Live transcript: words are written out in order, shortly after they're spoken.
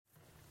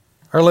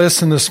Our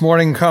lesson this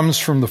morning comes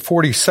from the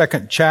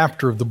 42nd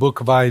chapter of the book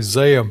of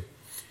Isaiah.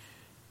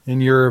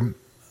 In your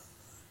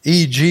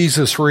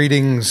Jesus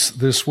readings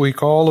this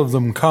week, all of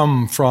them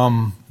come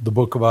from the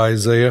book of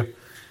Isaiah.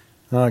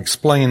 I'll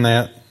explain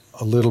that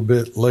a little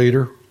bit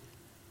later.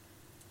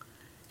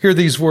 Hear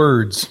these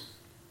words.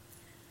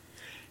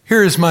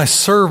 Here is my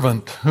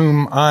servant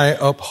whom I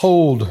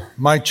uphold,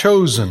 my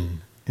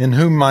chosen, in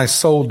whom my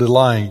soul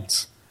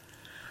delights.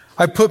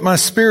 I put my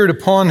spirit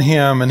upon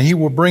him, and he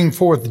will bring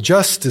forth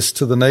justice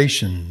to the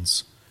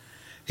nations.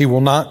 He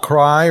will not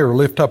cry or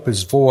lift up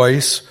his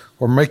voice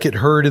or make it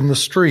heard in the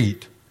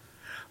street.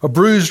 A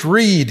bruised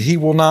reed he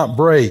will not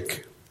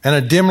break, and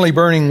a dimly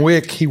burning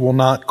wick he will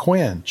not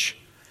quench.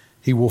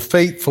 He will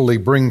faithfully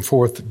bring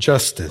forth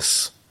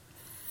justice.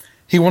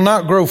 He will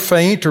not grow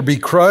faint or be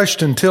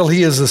crushed until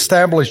he has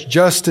established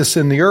justice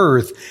in the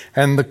earth,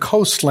 and the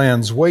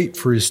coastlands wait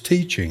for his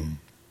teaching.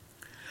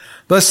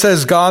 Thus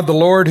says God, the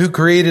Lord, who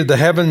created the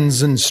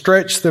heavens and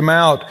stretched them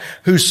out,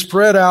 who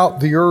spread out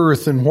the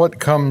earth and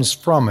what comes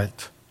from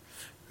it,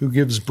 who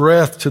gives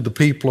breath to the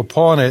people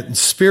upon it and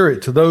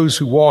spirit to those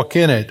who walk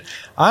in it.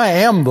 I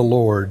am the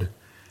Lord.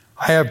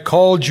 I have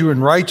called you in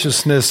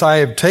righteousness. I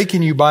have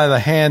taken you by the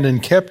hand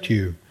and kept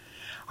you.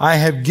 I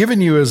have given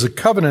you as a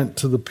covenant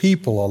to the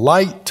people, a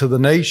light to the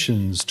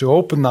nations, to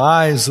open the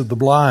eyes of the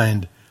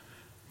blind,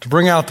 to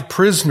bring out the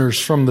prisoners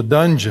from the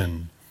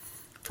dungeon,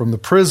 from the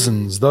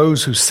prisons,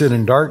 those who sit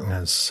in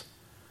darkness.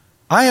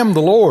 I am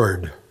the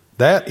Lord,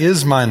 that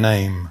is my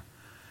name.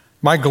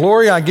 My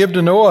glory I give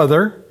to no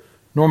other,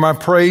 nor my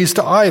praise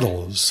to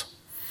idols.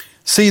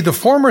 See, the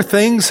former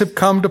things have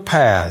come to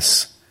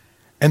pass,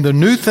 and the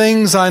new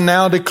things I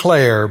now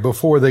declare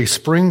before they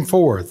spring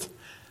forth.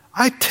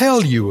 I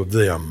tell you of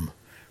them.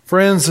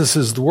 Friends, this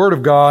is the word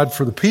of God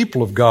for the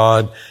people of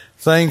God.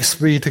 Thanks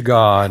be to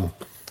God.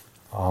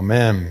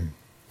 Amen.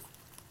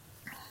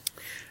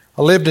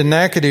 I lived in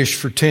Natchitoches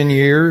for 10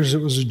 years. It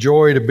was a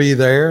joy to be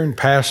there and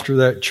pastor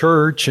that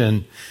church,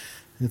 and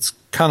it's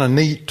kind of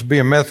neat to be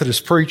a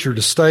Methodist preacher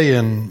to stay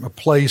in a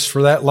place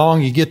for that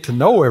long. You get to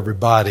know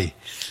everybody.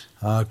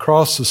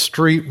 Across the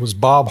street was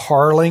Bob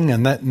Harling,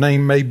 and that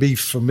name may be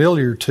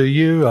familiar to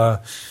you.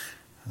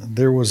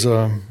 There was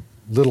a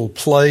little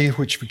play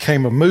which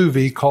became a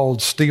movie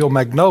called Steel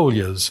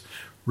Magnolias,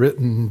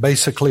 written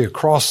basically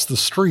across the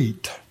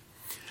street.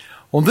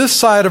 On this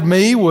side of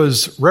me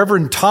was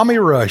Reverend Tommy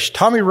Rush.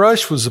 Tommy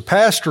Rush was the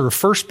pastor of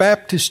First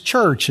Baptist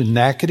Church in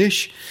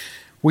Natchitoches.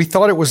 We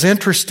thought it was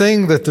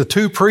interesting that the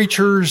two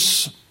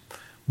preachers,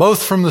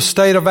 both from the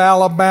state of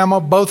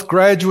Alabama, both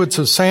graduates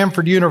of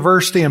Samford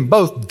University, and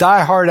both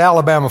diehard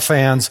Alabama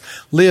fans,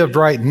 lived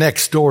right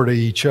next door to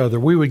each other.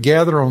 We would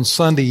gather on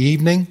Sunday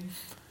evening,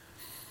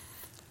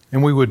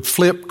 and we would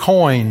flip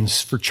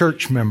coins for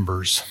church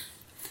members.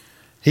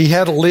 He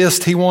had a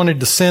list he wanted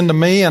to send to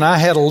me, and I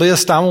had a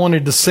list I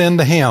wanted to send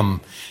to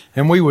him,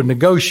 and we would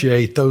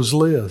negotiate those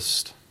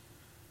lists.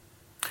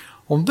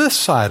 On this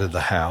side of the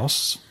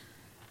house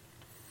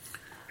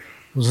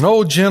was an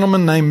old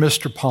gentleman named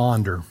Mr.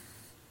 Ponder.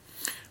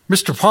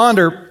 Mr.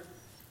 Ponder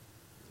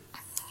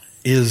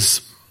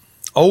is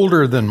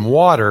older than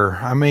water.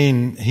 I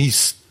mean,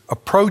 he's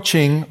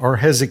approaching or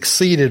has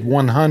exceeded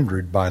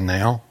 100 by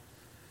now.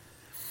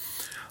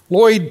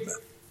 Lloyd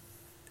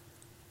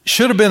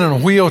should have been in a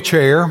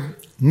wheelchair,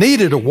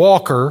 needed a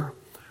walker,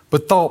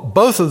 but thought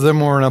both of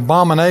them were an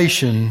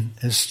abomination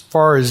as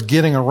far as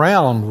getting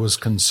around was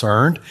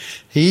concerned.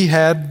 He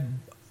had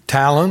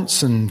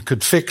talents and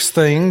could fix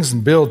things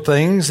and build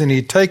things, and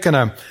he'd taken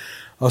a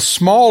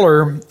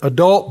smaller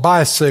adult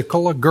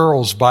bicycle, a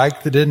girl's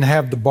bike that didn't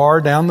have the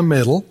bar down the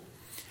middle.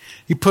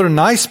 He put a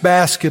nice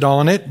basket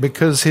on it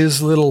because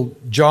his little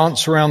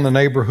jaunts around the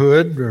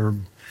neighborhood, or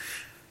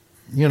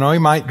he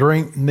might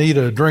need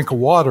a drink of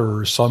water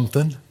or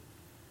something.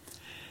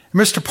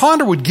 Mr.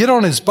 Ponder would get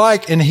on his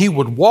bike and he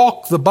would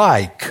walk the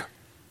bike.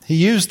 He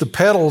used the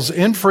pedals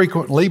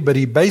infrequently, but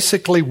he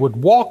basically would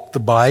walk the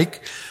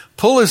bike,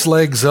 pull his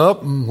legs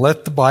up, and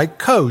let the bike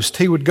coast.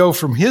 He would go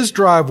from his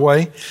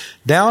driveway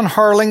down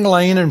Harling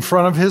Lane in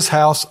front of his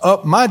house,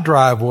 up my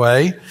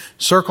driveway,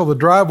 circle the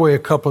driveway a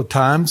couple of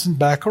times, and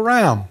back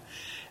around.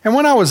 And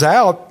when I was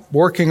out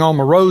working on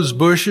my rose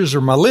bushes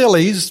or my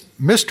lilies,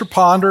 Mr.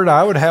 Ponder and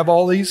I would have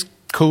all these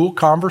cool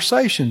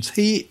conversations.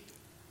 He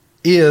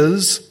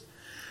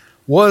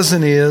was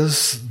and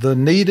is the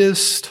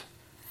neatest,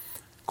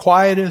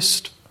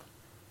 quietest,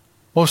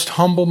 most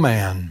humble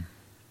man.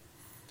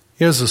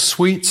 He has a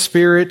sweet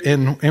spirit,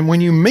 and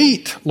when you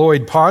meet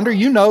Lloyd Ponder,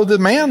 you know the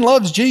man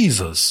loves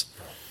Jesus,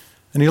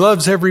 and he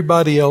loves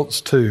everybody else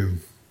too.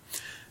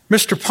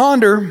 Mr.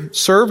 Ponder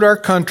served our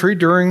country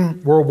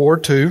during World War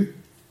II.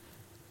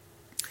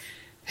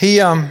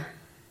 He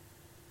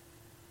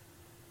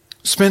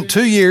spent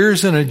 2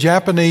 years in a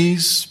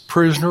Japanese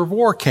prisoner of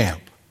war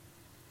camp.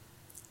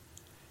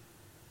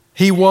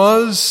 He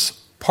was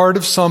part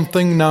of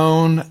something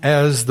known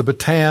as the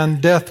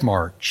Bataan Death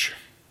March,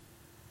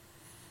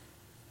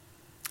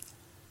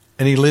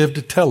 and he lived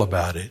to tell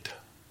about it.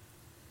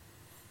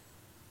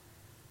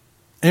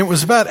 And it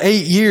was about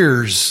 8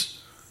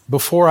 years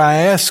before I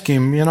asked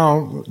him,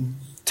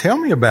 tell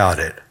me about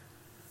it.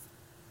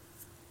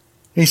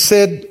 He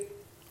said,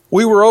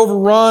 we were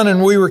overrun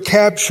and we were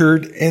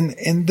captured.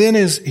 And then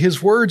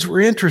his words were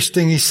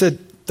interesting. He said,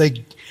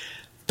 they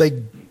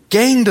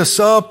ganged us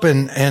up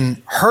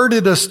and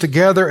herded us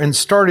together and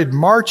started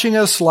marching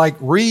us like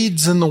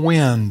reeds in the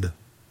wind.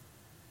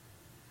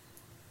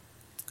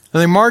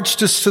 And they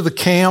marched us to the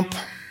camp.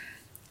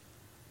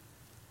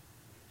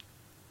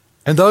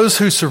 And those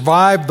who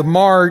survived the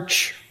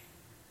march,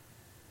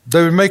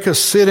 they would make us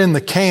sit in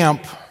the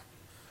camp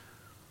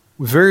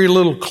with very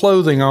little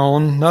clothing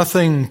on,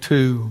 nothing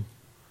to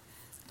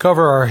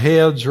cover our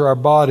heads or our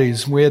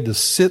bodies. We had to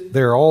sit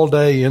there all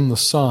day in the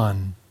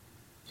sun.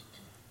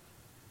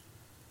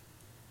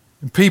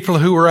 And people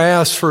who were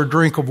asked for a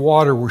drink of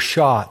water were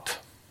shot.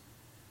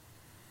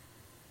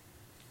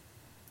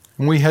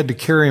 And we had to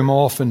carry them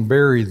off and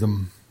bury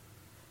them.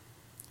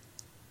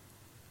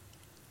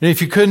 And if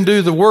you couldn't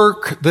do the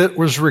work that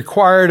was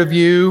required of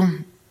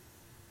you,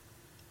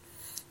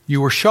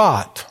 you were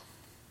shot.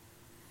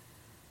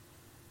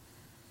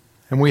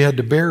 And we had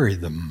to bury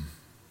them.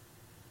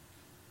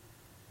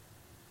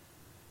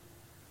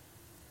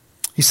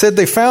 He said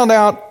they found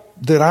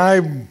out that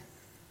I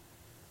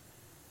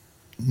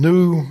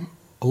knew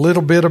a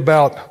little bit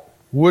about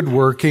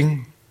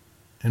woodworking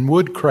and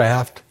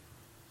woodcraft.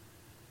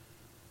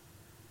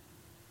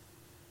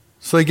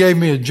 So they gave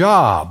me a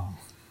job.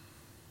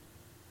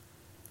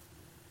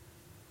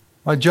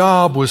 My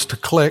job was to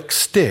collect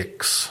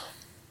sticks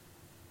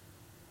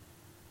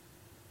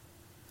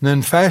and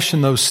then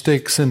fashion those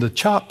sticks into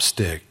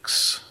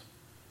chopsticks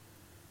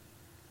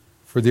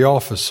for the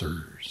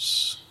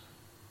officers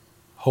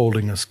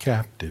holding us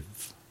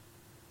captive.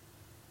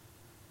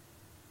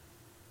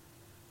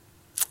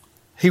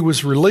 He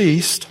was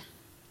released,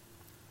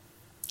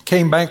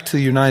 came back to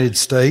the United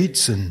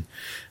States, and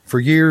for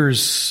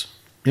years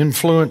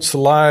influenced the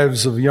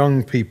lives of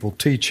young people,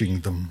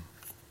 teaching them.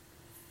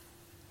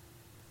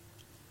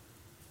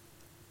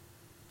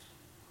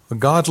 A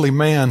godly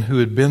man who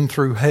had been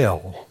through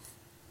hell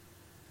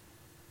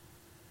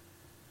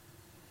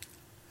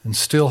and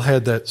still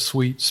had that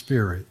sweet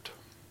spirit.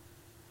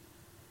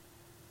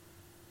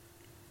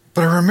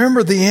 But I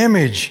remember the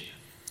image.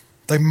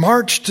 They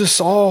marched us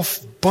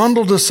off,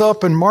 bundled us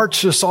up, and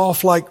marched us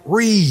off like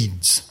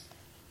reeds.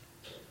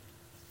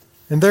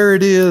 And there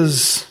it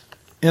is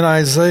in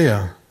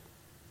Isaiah.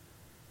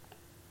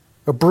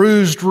 A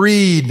bruised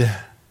reed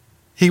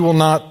he will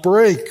not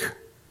break.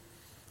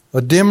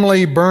 A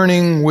dimly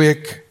burning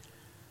wick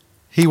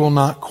he will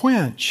not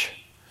quench.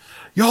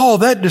 Y'all,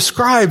 that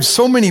describes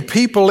so many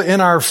people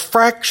in our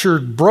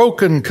fractured,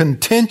 broken,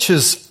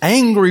 contentious,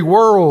 angry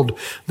world.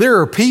 There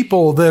are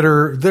people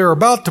they're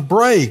about to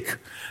break.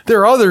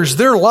 There are others,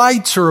 their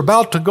lights are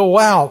about to go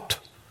out.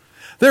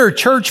 There are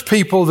church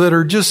people that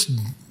are just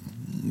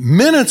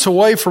minutes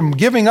away from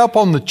giving up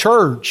on the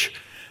church,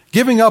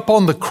 giving up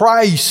on the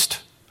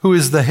Christ who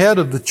is the head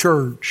of the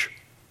church.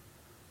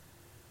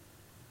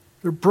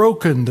 They're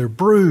broken, they're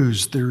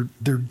bruised,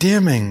 they're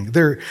dimming,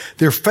 they're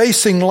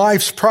facing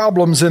life's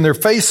problems, and they're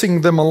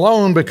facing them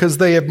alone because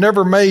they have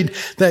never made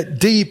that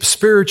deep,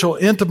 spiritual,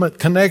 intimate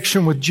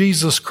connection with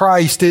Jesus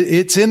Christ.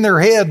 It's in their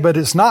head, but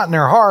it's not in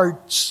their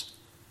hearts.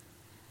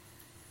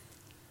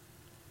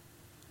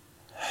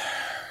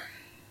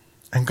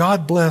 And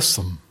God bless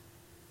them.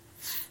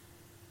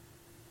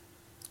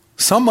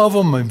 Some of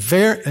them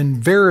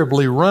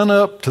invariably run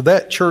up to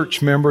that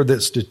church member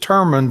that's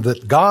determined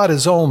that God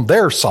is on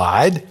their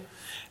side,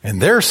 and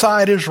their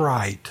side is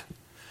right.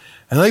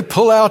 And they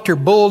pull out their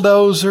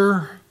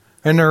bulldozer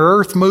and their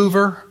earth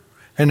mover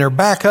and their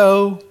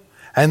backhoe,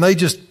 and they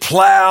just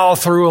plow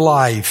through a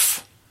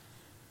life.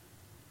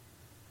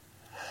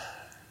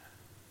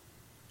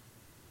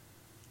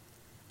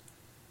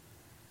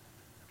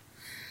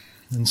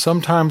 And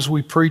sometimes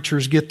we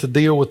preachers get to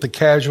deal with the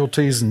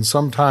casualties, and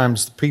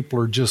sometimes the people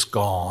are just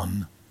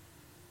gone.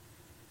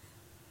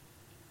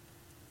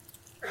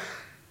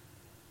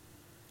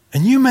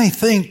 And you may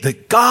think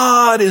that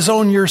God is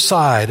on your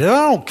side. And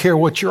I don't care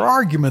what your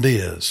argument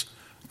is.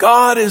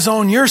 God is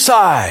on your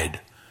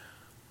side.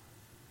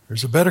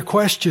 There's a better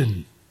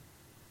question.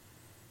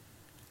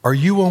 Are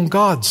you on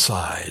God's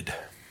side?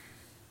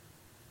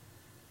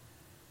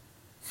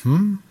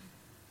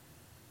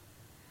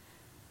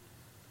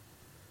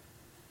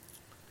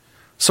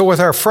 So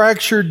with our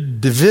fractured,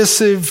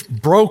 divisive,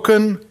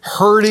 broken,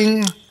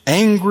 hurting,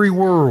 angry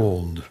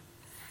world,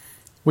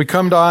 we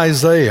come to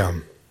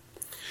Isaiah,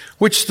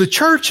 which the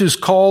church has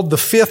called the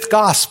fifth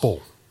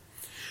gospel,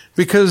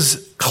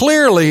 because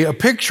clearly a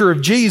picture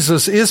of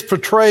Jesus is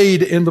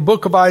portrayed in the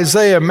book of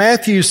Isaiah.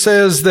 Matthew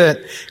says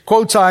that,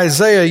 quotes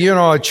Isaiah,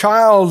 a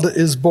child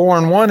is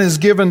born, one is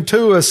given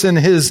to us, and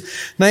his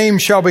name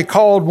shall be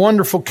called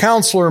Wonderful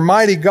Counselor,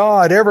 Mighty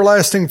God,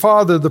 Everlasting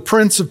Father, the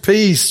Prince of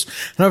Peace,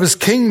 and of his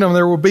kingdom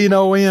there will be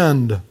no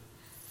end.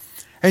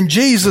 And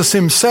Jesus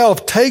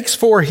himself takes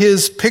for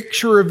his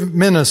picture of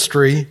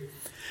ministry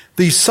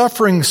these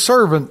suffering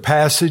servant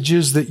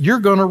passages that you're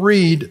going to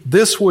read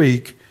this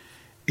week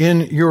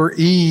in your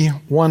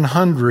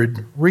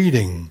E100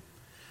 reading.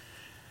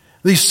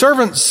 These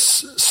suffering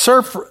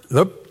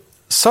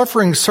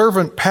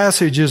servant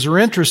passages are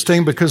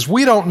interesting because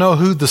we don't know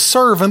who the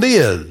servant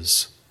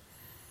is.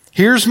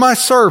 Here's my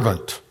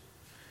servant.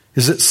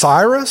 Is it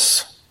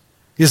Cyrus?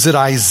 Is it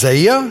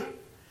Isaiah?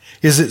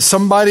 Is it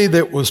somebody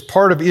that was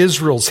part of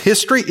Israel's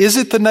history? Is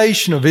it the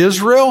nation of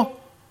Israel?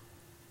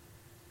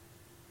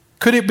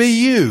 Could it be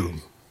you?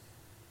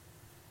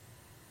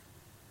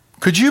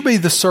 Could you be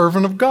the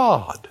servant of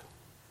God?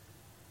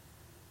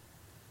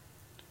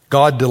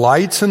 God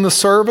delights in the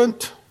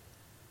servant.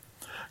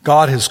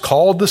 God has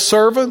called the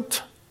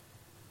servant.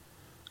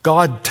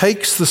 God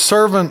takes the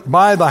servant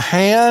by the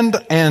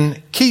hand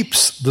and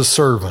keeps the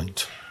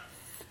servant.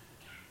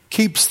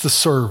 Keeps the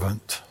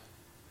servant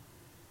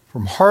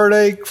from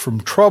heartache,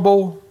 from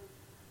trouble,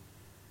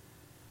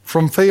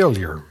 from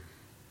failure.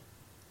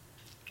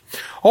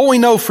 All we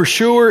know for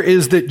sure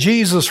is that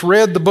Jesus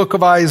read the book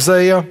of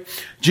Isaiah.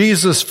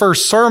 Jesus'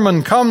 first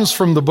sermon comes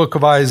from the book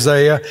of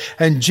Isaiah,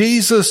 and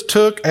Jesus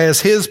took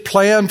as his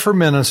plan for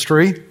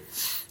ministry,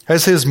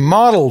 as his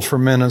model for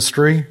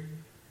ministry,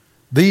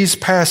 these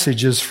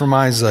passages from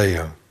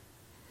Isaiah.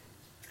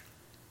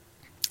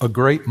 A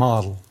great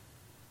model.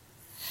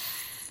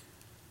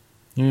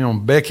 You know,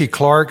 Becky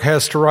Clark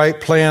has to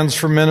write plans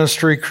for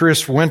ministry.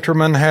 Chris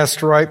Winterman has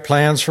to write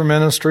plans for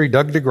ministry.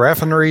 Doug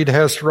DeGraffenried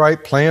has to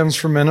write plans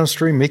for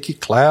ministry. Mickey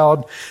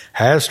Cloud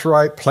has to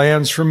write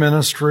plans for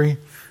ministry,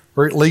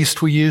 or at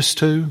least we used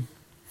to.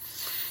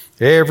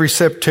 Every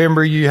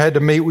September you had to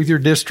meet with your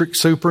district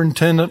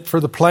superintendent for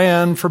the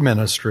plan for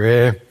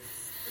ministry,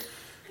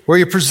 where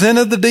you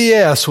presented the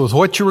DS with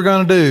what you were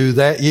going to do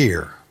that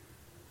year.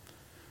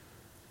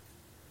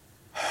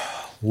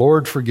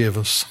 Lord, forgive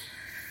us.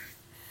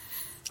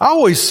 I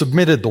always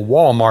submitted the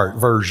Walmart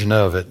version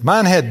of it.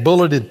 Mine had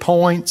bulleted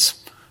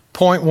points,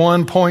 point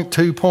 1, point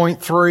 2, point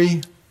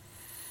 3.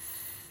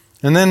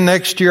 And then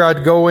next year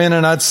I'd go in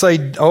and I'd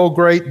say, oh,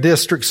 great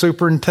district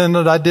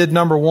superintendent, I did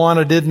number 1,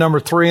 I did number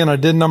 3, and I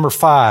did number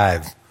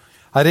 5.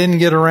 I didn't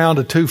get around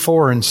to 2,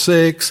 4, and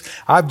 6.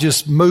 I've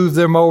just moved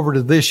them over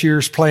to this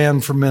year's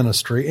plan for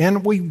ministry.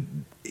 And we,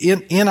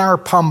 in our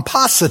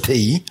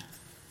pomposity,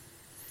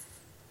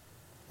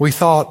 we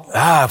thought,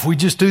 if we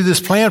just do this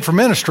plan for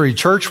ministry,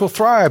 church will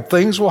thrive,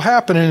 things will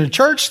happen. And the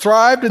church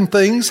thrived and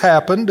things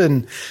happened,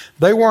 and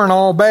they weren't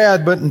all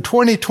bad. But in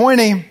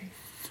 2020,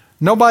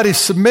 nobody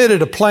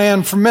submitted a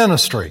plan for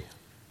ministry.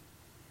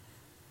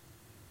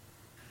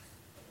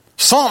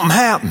 Something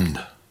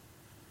happened.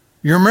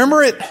 You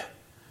remember it?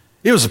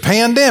 It was a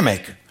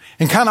pandemic,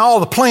 and kind of all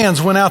the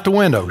plans went out the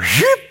window.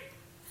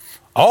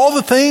 All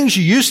the things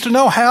you used to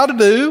know how to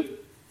do,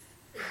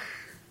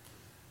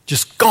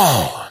 just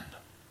gone.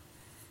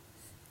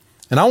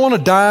 And I want a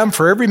dime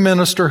for every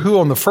minister who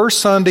on the first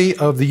Sunday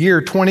of the year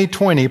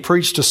 2020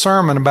 preached a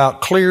sermon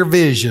about clear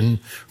vision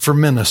for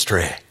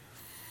ministry.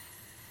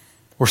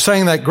 Or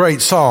sang that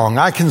great song,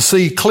 I Can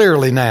See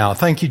Clearly Now.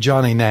 Thank you,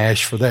 Johnny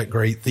Nash, for that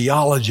great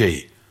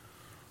theology.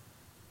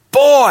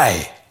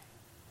 Boy,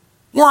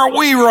 weren't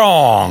we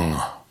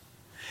wrong?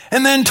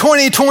 And then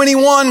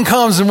 2021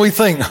 comes and we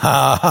think,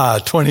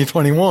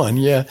 2021,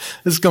 yeah,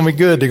 this is going to be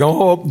good to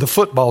go open the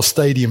football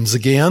stadiums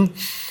again.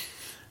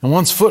 And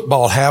once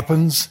football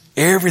happens,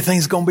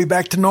 everything's going to be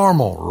back to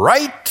normal.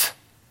 Right?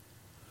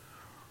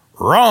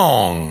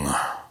 Wrong.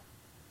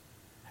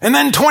 And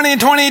then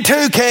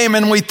 2022 came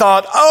and we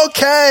thought,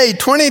 okay,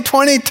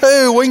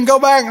 2022, we can go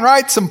back and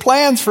write some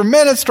plans for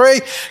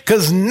ministry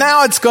because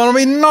now it's going to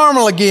be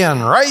normal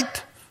again,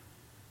 right?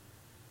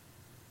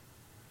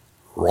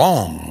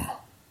 Wrong.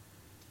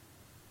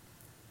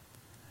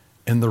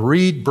 And the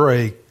reed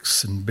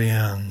breaks and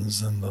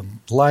bends and the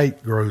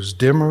light grows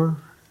dimmer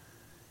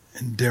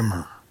and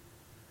dimmer.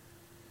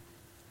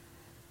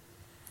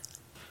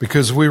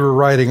 Because we were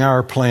writing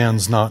our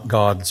plans, not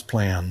God's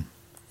plan.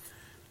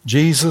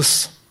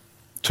 Jesus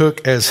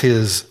took as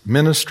his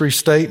ministry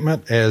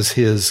statement, as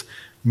his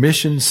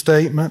mission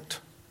statement,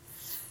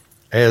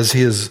 as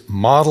his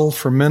model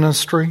for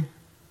ministry,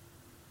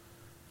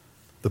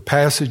 the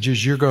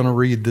passages you're going to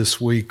read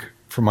this week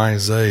from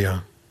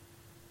Isaiah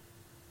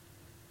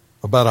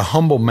about a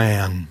humble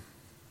man,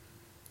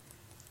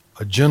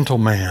 a gentle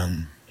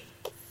man,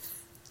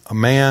 a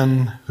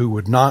man who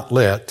would not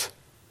let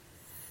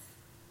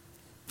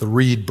the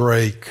reed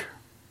break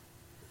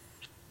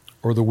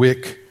or the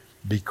wick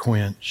be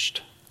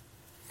quenched.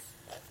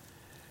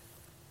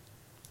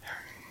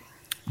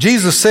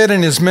 Jesus said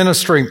in his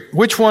ministry,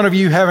 which one of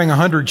you having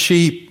 100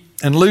 sheep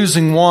and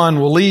losing one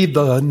will leave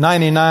the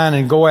 99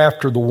 and go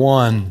after the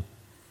one?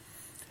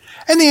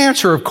 And the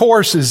answer, of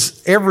course,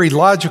 is every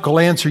logical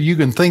answer you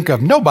can think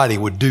of. Nobody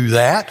would do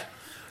that.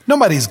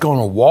 Nobody's going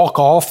to walk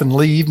off and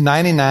leave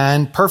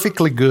 99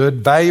 perfectly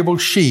good, valuable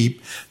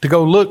sheep to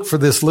go look for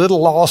this little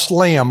lost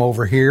lamb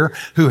over here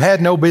who had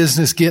no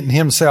business getting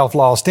himself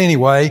lost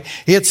anyway.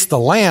 It's the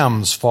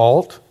lamb's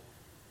fault.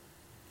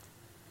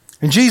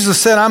 And Jesus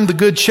said, I'm the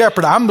good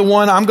shepherd. I'm the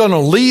one. I'm going to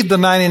leave the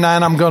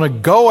 99. I'm going to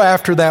go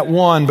after that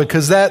one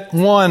because that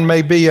one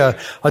may be a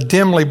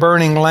dimly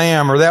burning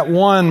lamb, or that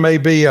one may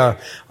be a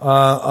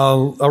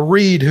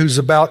reed who's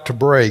about to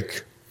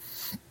break.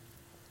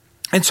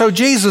 And so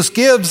Jesus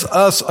gives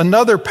us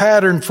another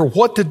pattern for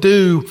what to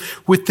do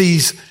with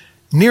these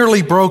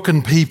nearly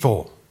broken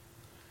people.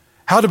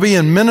 How to be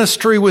in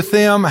ministry with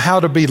them, how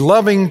to be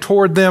loving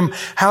toward them,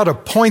 how to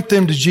point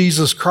them to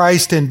Jesus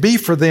Christ and be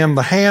for them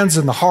the hands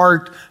and the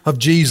heart of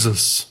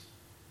Jesus.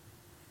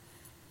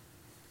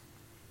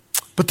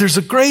 But there's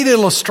a great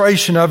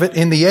illustration of it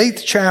in the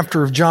 8th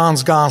chapter of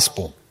John's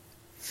Gospel.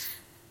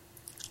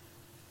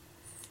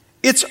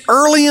 It's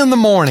early in the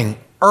morning.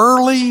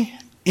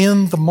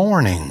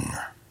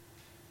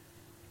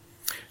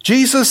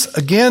 Jesus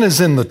again is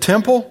in the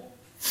temple,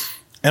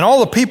 and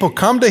all the people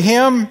come to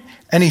him,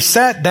 and he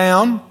sat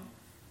down,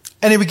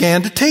 and he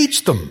began to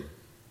teach them.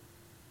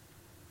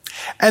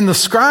 And the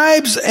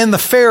scribes and the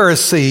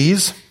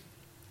Pharisees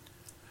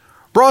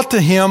brought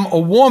to him a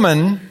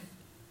woman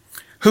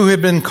who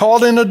had been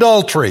caught in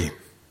adultery.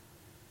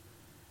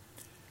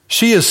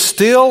 She is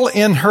still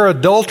in her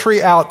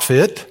adultery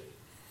outfit,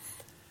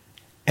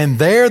 and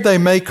there they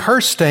make her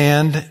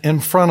stand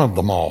in front of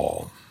them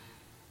all.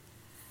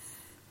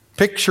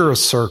 Picture a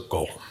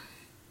circle.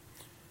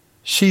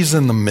 She's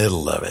in the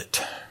middle of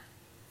it.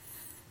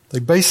 They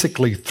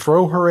basically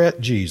throw her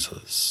at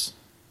Jesus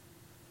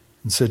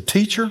and said,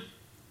 "Teacher,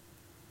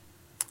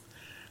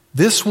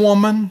 this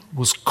woman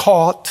was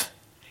caught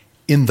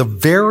in the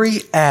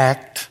very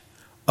act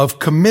of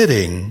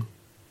committing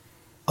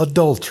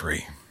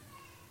adultery."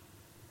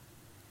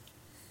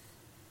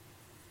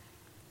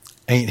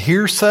 Ain't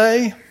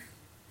hearsay.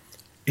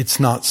 It's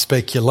not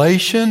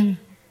speculation.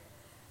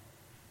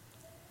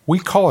 We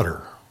caught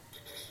her.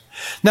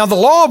 Now, the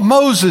law of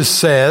Moses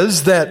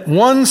says that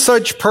one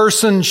such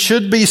person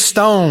should be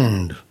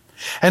stoned.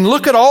 And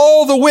look at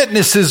all the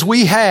witnesses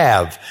we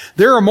have.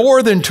 There are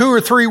more than 2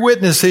 or 3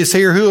 witnesses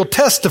here who will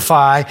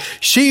testify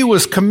she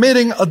was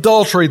committing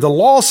adultery. The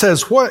law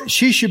says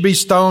she should be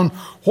stoned.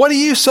 What do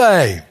you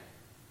say?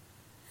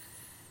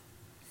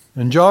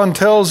 And John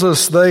tells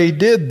us they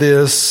did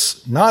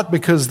this not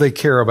because they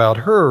care about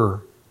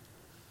her,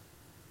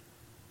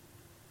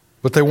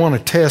 but they want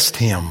to test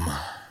him.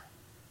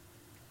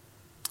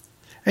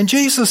 And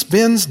Jesus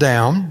bends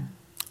down.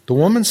 The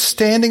woman's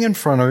standing in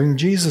front of him.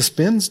 Jesus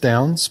bends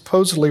down,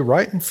 supposedly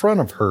right in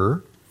front of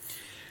her,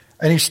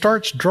 and he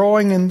starts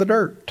drawing in the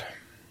dirt,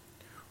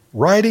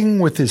 writing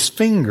with his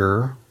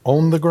finger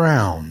on the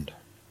ground.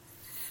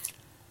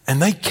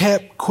 And they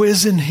kept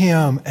quizzing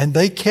him, and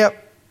they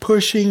kept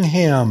pushing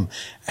him,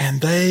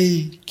 and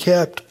they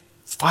kept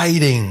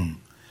fighting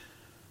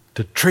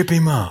to trip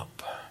him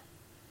up.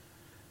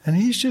 And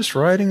he's just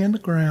writing in the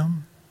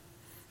ground.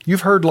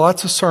 You've heard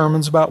lots of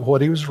sermons about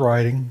what he was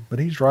writing, but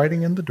he's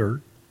writing in the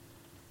dirt.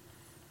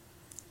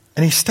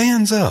 And he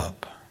stands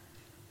up.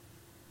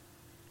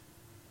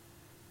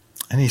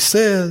 And he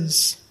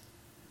says,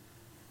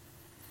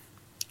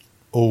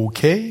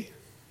 "Okay,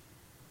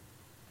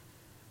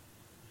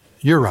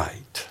 you're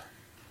right.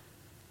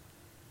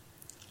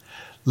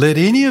 Let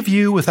any of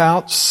you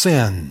without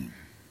sin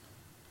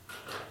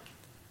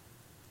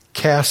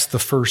cast the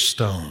first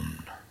stone."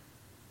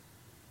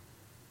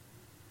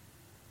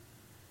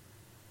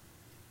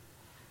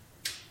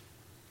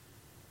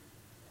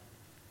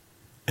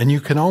 And you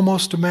can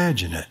almost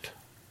imagine it,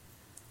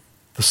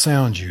 the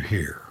sound you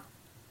hear.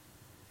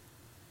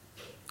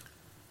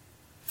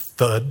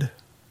 Thud.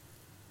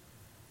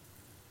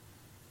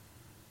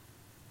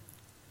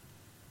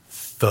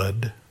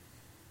 Thud.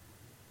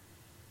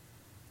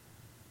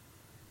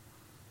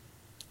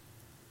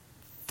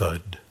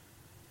 Thud.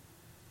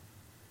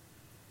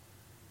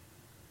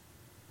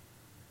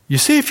 You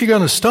see, if you're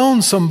going to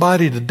stone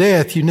somebody to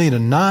death, you need a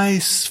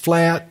nice,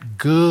 flat,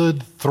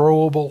 good,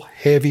 throwable,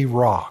 heavy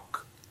rock.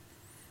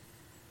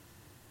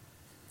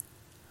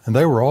 And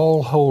they were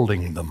all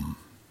holding them.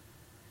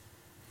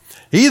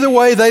 Either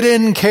way, they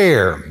didn't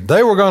care.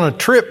 They were going to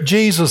trip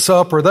Jesus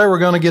up, or they were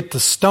going to get to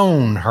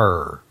stone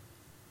her.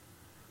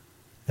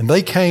 And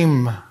they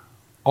came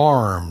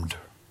armed.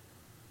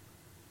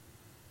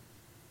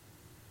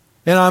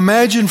 And I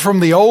imagine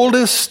from the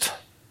oldest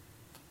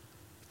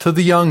to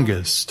the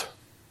youngest,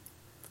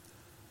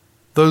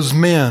 those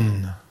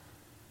men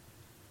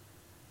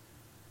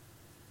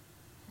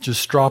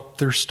just dropped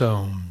their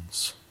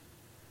stones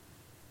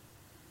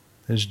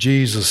as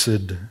Jesus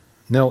had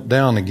knelt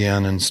down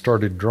again and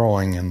started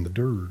drawing in the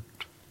dirt.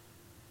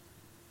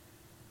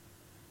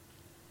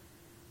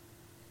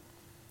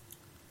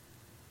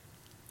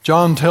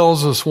 John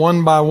tells us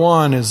one by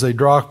one, as they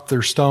dropped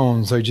their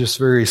stones, they just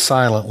very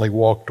silently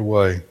walked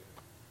away.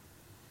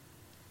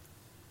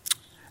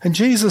 And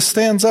Jesus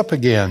stands up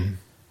again.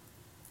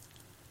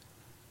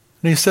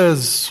 And he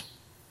says,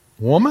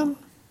 "Woman,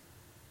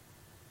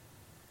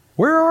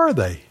 where are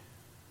they?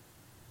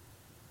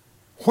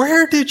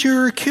 Where did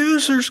your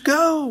accusers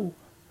go?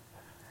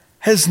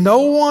 Is there no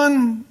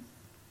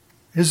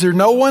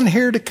one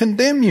here to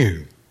condemn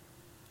you?"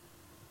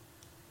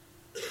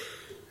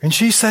 And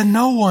she said,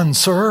 "No one,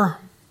 sir."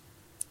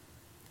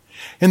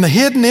 And the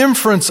hidden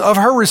inference of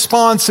her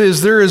response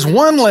is there is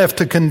one left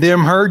to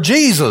condemn her,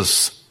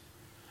 Jesus.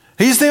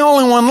 He's the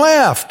only one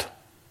left.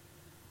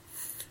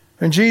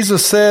 And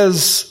Jesus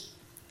says,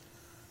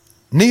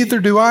 neither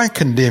do I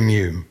condemn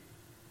you.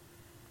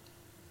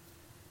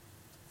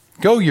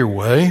 Go your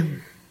way.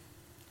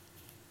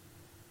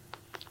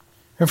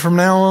 And from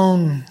now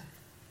on,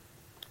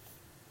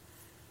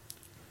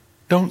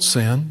 don't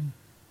sin.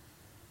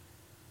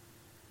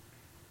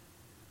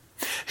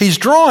 He's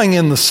drawing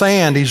in the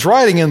sand, he's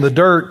writing in the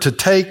dirt to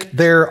take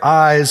their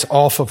eyes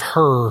off of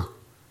her.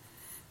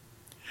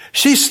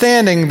 She's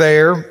standing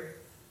there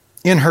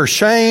in her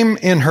shame,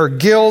 in her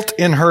guilt,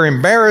 in her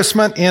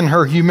embarrassment, in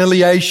her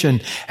humiliation.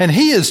 And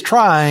he is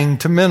trying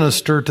to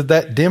minister to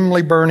that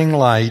dimly burning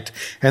light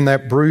and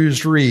that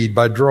bruised reed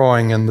by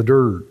drawing in the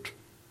dirt.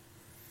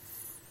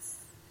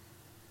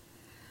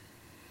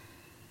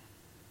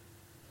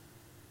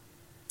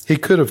 He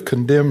could have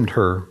condemned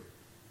her,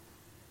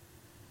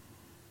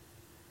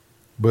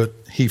 but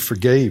he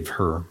forgave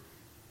her.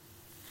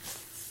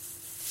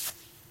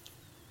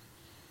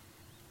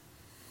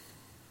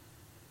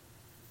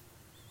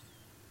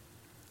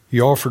 He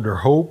offered her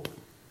hope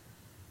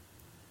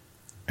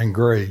and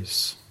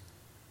grace.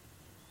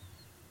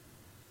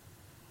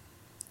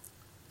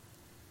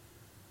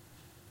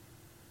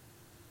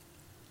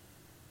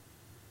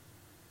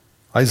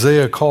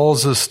 Isaiah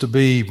calls us to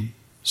be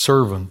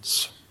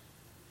servants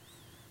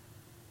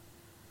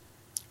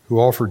who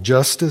offer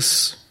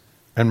justice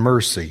and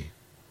mercy,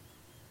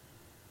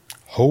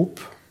 hope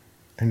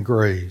and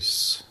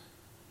grace.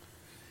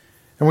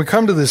 And we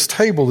come to this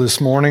table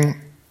this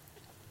morning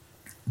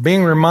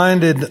being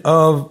reminded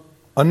of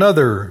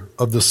another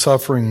of the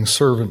suffering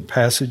servant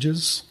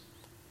passages.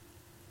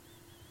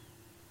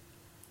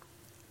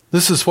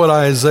 This is what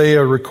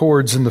Isaiah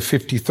records in the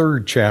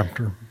 53rd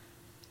chapter.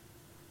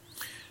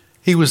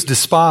 He was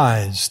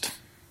despised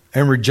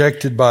and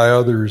rejected by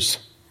others,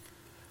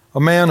 a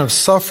man of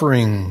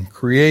suffering,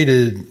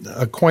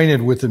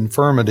 acquainted with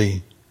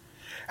infirmity,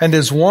 and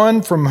as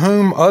one from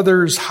whom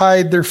others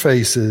hide their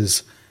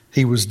faces,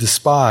 he was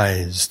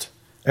despised,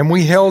 and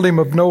we held him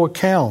of no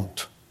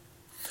account.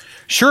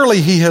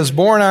 Surely he has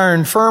borne our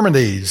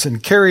infirmities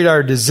and carried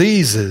our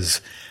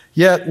diseases,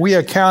 yet we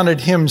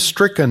accounted him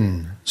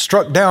stricken,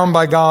 struck down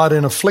by God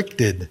and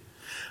afflicted.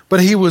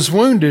 But he was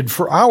wounded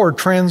for our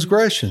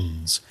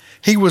transgressions.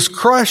 He was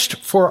crushed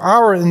for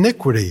our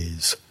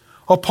iniquities.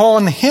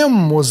 Upon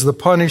him was the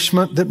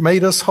punishment that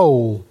made us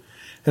whole,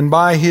 and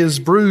by his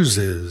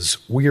bruises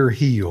we are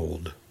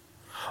healed.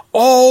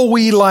 All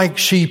we like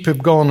sheep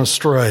have gone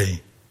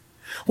astray.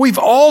 We've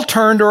all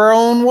turned our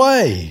own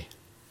way.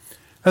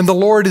 And the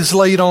Lord has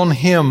laid on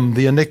him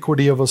the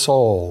iniquity of us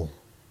all.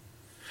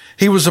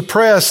 He was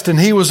oppressed and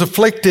he was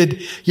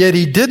afflicted, yet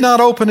he did not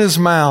open his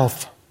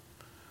mouth.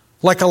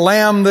 Like a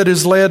lamb that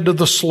is led to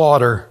the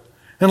slaughter,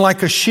 and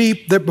like a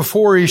sheep that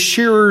before his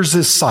shearers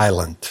is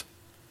silent,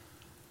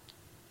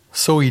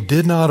 so he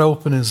did not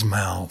open his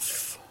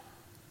mouth.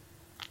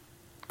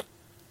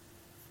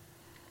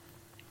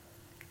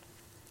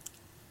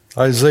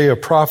 Isaiah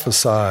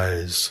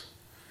prophesies,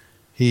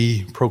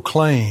 he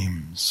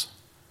proclaims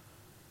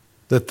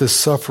that this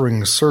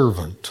suffering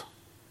servant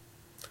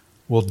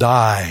will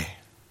die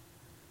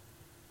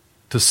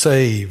to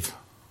save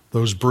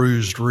those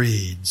bruised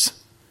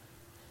reeds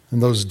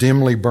and those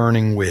dimly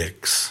burning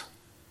wicks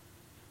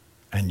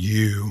and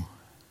you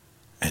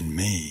and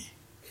me.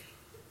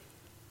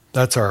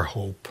 That's our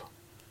hope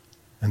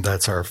and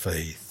that's our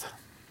faith.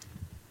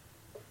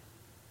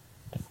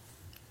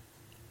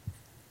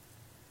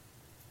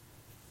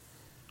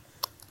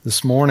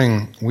 This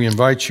morning we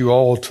invite you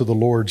all to the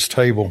Lord's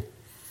table.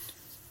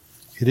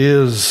 It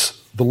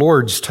is the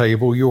Lord's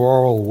table. You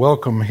are all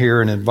welcome here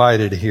and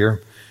invited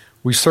here.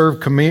 We serve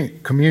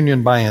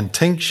communion by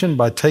intinction,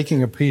 by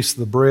taking a piece of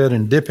the bread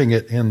and dipping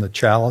it in the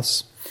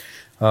chalice.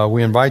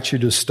 We invite you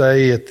to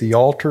stay at the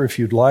altar if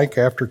you'd like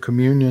after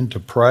communion to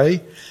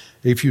pray.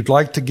 If you'd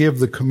like to give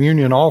the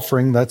communion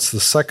offering, that's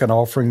the second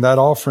offering. That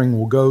offering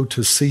will go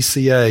to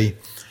CCA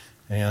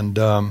and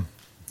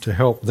to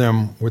help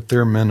them with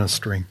their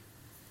ministry.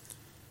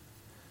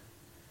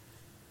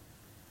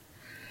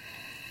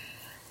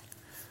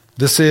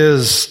 This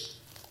is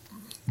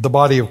the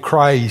body of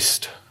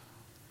Christ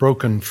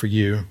broken for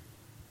you.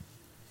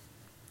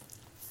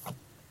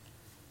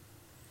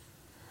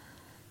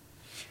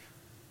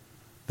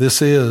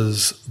 This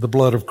is the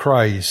blood of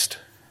Christ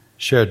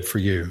shed for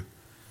you.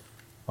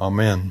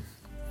 Amen.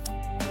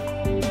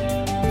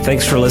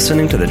 Thanks for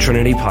listening to the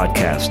Trinity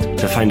Podcast.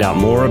 To find out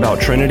more about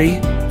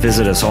Trinity,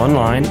 visit us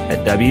online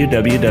at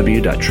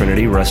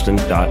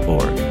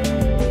www.trinityruston.org.